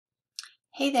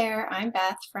Hey there, I'm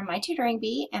Beth from My Tutoring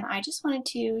Bee, and I just wanted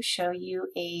to show you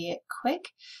a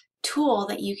quick tool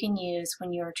that you can use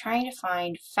when you're trying to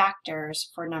find factors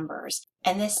for numbers.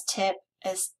 And this tip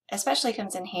especially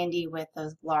comes in handy with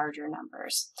those larger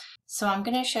numbers. So I'm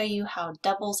going to show you how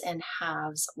doubles and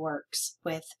halves works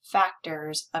with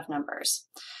factors of numbers.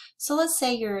 So let's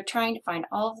say you're trying to find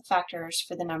all of the factors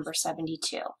for the number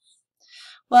 72.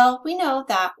 Well, we know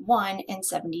that 1 and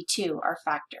 72 are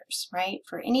factors, right?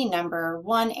 For any number,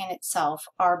 1 and itself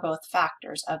are both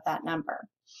factors of that number.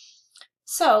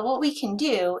 So what we can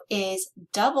do is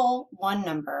double one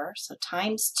number, so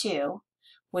times 2,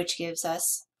 which gives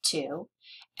us 2,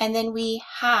 and then we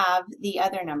halve the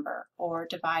other number, or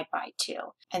divide by 2,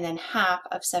 and then half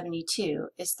of 72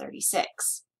 is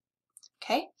 36.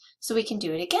 Okay, so we can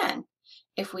do it again.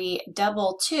 If we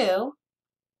double 2,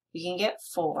 we can get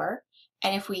 4.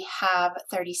 And if we have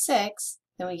 36,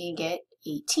 then we can get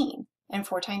 18. And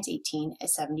 4 times 18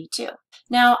 is 72.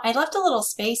 Now, I left a little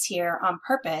space here on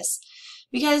purpose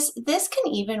because this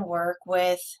can even work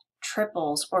with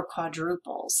triples or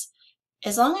quadruples.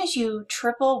 As long as you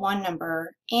triple one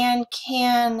number and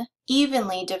can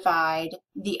evenly divide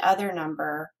the other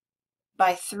number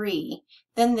by 3,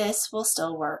 then this will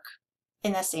still work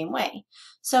in the same way.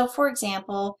 So, for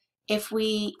example, if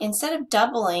we, instead of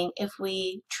doubling, if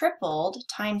we tripled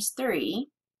times 3,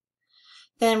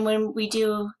 then when we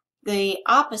do the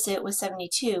opposite with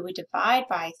 72, we divide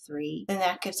by 3, then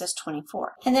that gives us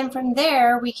 24. And then from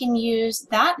there, we can use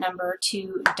that number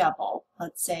to double.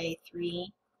 Let's say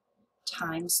 3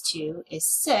 times 2 is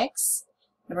 6.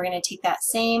 And we're going to take that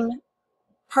same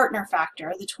partner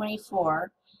factor, the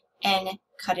 24, and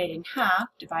cut it in half,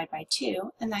 divide by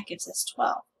 2, and that gives us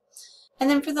 12. And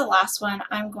then for the last one,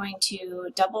 I'm going to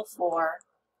double 4,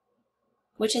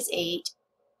 which is 8,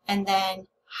 and then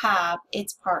halve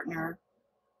its partner.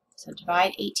 So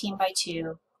divide 18 by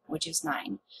 2, which is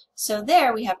 9. So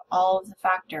there we have all of the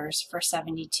factors for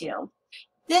 72.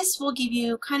 This will give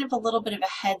you kind of a little bit of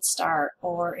a head start,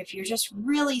 or if you're just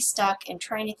really stuck and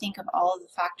trying to think of all of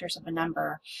the factors of a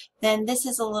number, then this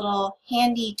is a little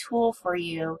handy tool for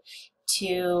you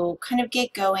to kind of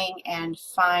get going and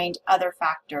find other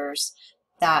factors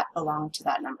that belong to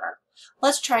that number.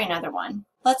 Let's try another one.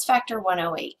 Let's factor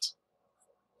 108.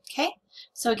 Okay,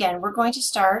 so again, we're going to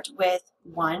start with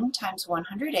 1 times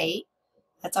 108.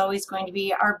 That's always going to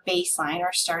be our baseline,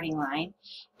 our starting line.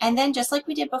 And then just like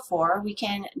we did before, we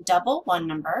can double one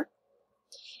number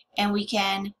and we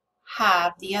can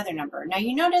halve the other number. Now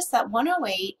you notice that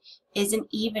 108 is an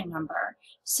even number.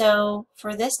 So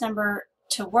for this number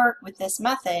to work with this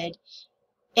method,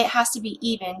 it has to be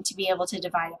even to be able to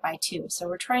divide it by 2. So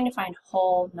we're trying to find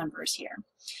whole numbers here.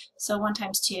 So 1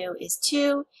 times 2 is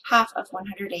 2. Half of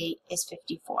 108 is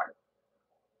 54.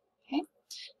 Okay.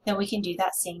 Then we can do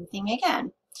that same thing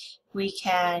again. We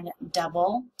can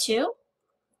double 2.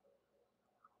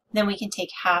 Then we can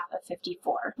take half of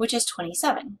 54, which is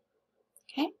 27.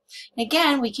 Okay. And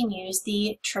again, we can use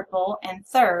the triple and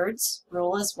thirds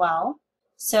rule as well.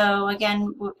 So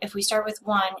again, if we start with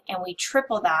 1 and we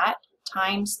triple that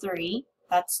times 3,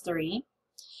 that's 3.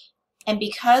 And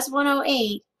because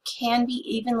 108 can be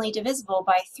evenly divisible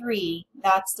by 3,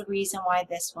 that's the reason why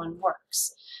this one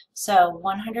works. So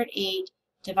 108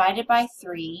 divided by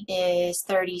 3 is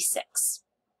 36.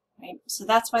 Right? So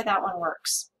that's why that one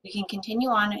works. We can continue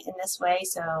on in this way.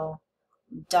 So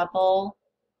double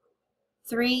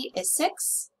 3 is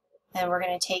 6. And we're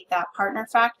going to take that partner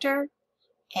factor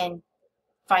and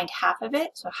find half of it.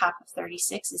 So half of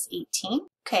 36 is 18.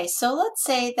 Okay, so let's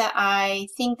say that I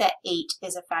think that 8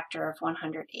 is a factor of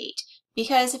 108.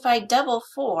 Because if I double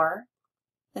 4,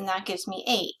 then that gives me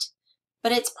 8.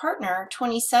 But its partner,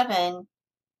 27,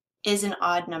 is an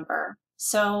odd number.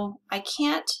 So I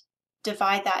can't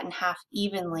divide that in half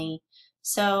evenly.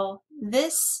 So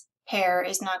this pair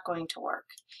is not going to work.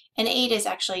 And 8 is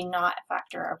actually not a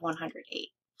factor of 108.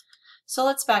 So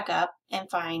let's back up and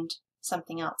find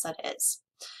something else that is.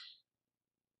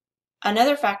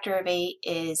 Another factor of 8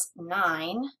 is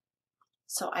 9.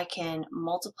 So I can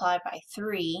multiply by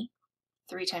 3.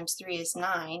 3 times 3 is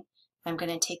 9. I'm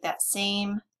going to take that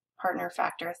same partner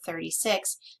factor,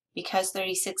 36, because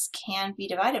 36 can be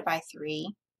divided by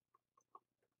 3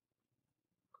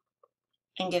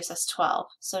 and gives us 12.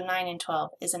 So 9 and 12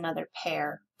 is another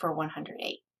pair for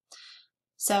 108.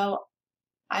 So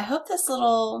I hope this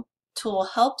little tool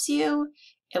helps you.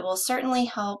 It will certainly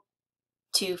help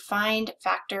to find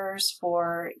factors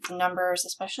for numbers,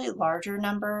 especially larger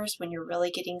numbers, when you're really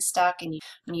getting stuck and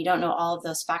you don't know all of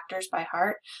those factors by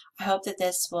heart. I hope that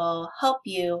this will help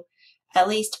you at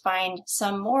least find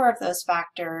some more of those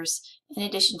factors in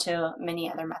addition to many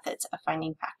other methods of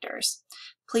finding factors. factors.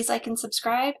 Please like and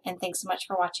subscribe, and thanks so much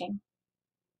for watching.